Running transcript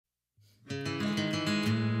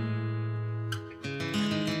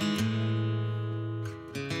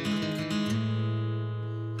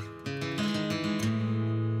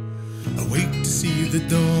to see the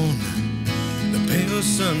dawn, the pale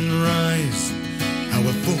sunrise. How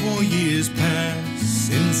 4 years pass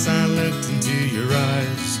since I looked into your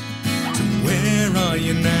eyes. So where are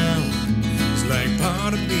you now? It's like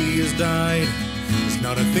part of me has died. It's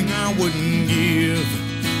not a thing I wouldn't give,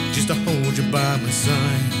 just to hold you by my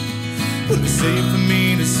side. But it's safe for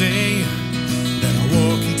me to say that I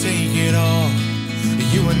walk and take it all.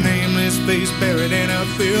 You a nameless face buried in a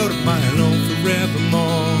field of my own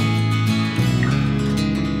forevermore.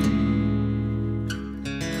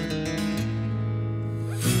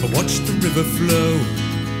 I watch the river flow,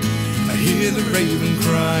 I hear the raven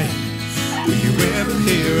cry. Will you ever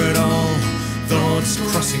hear it all? Thoughts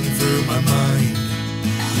crossing through my mind.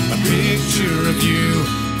 A picture of you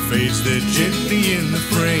fades there gently in the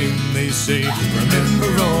frame. They say, remember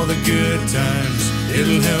all the good times,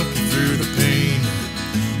 it'll help you through the pain.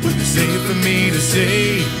 Well, it's safe for me to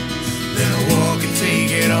say that I walk and take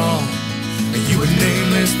it all. And you a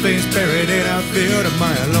nameless face buried in a field of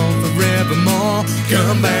my alone forevermore.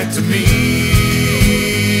 Come back to me.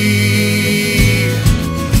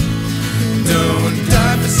 Don't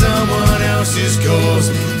die for someone else's cause,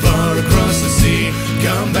 far across the sea.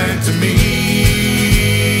 Come back to me.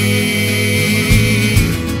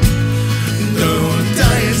 Don't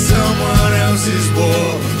die in someone else's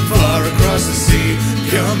war, far across the sea.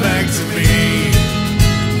 Come back to me.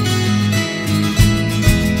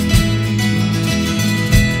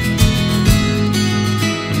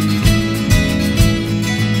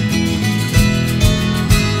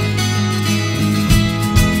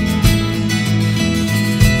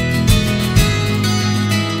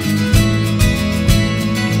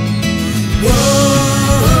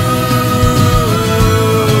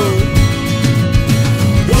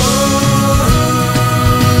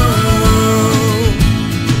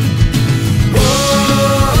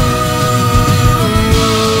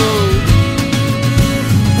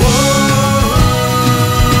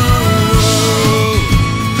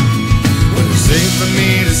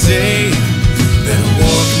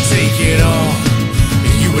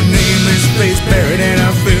 Buried in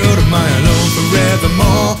a field of my alone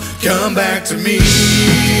forevermore. Come back to me.